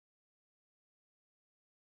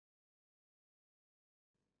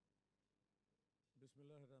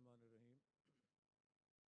Bismillahirrahmanirrahim.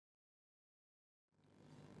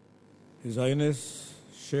 His Highness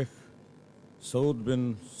Sheikh Saud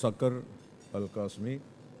bin Sakar Al Qasmi,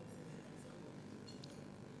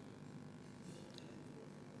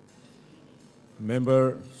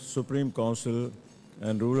 Member Supreme Council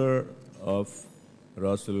and ruler of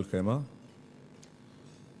Ras Al Khaimah,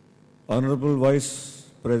 Honorable Vice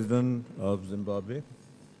President of Zimbabwe,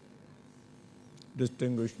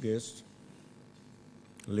 distinguished guests,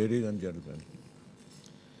 ladies and gentlemen.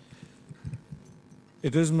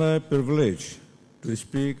 It is my privilege to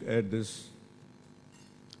speak at this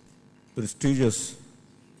prestigious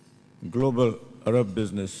Global Arab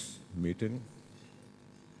Business Meeting.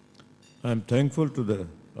 I am thankful to the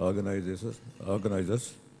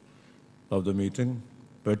organizers of the meeting,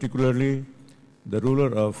 particularly the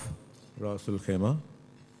ruler of Ras Al Khaimah,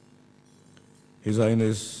 His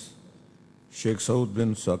Highness Sheikh Saud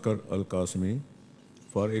bin Sakar Al Qasmi,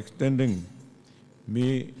 for extending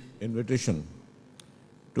me invitation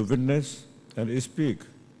to witness and speak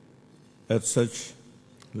at such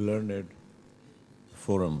learned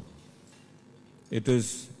forum. It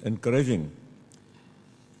is encouraging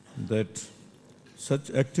that such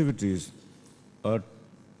activities are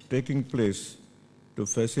taking place to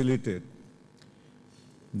facilitate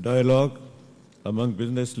dialogue among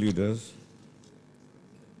business leaders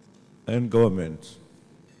and governments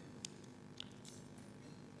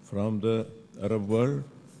from the Arab world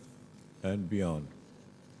and beyond.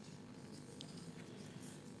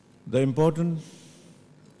 The important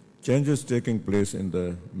changes taking place in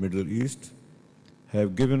the Middle East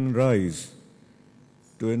have given rise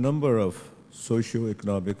to a number of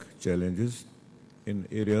socio-economic challenges in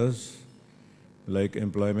areas like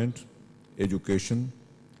employment, education,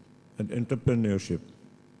 and entrepreneurship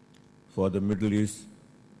for the Middle East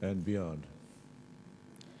and beyond.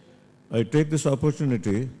 I take this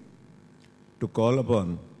opportunity to call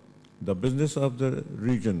upon the business of the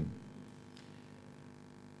region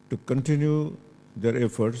to continue their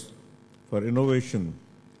efforts for innovation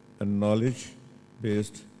and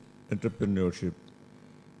knowledge-based entrepreneurship,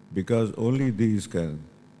 because only these can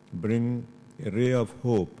bring a ray of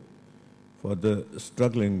hope for the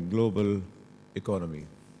struggling global economy.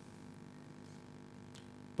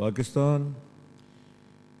 Pakistan,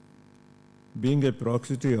 being a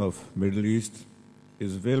proximity of Middle East,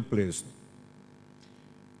 is well placed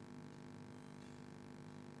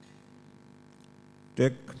to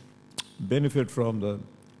benefit from the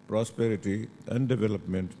prosperity and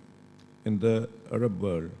development in the Arab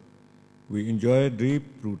world. We enjoy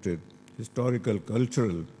deep-rooted historical,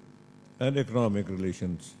 cultural, and economic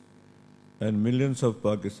relations, and millions of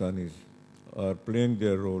Pakistanis are playing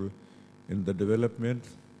their role in the development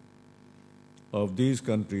of these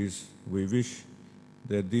countries. We wish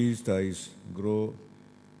that these ties grow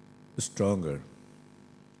stronger.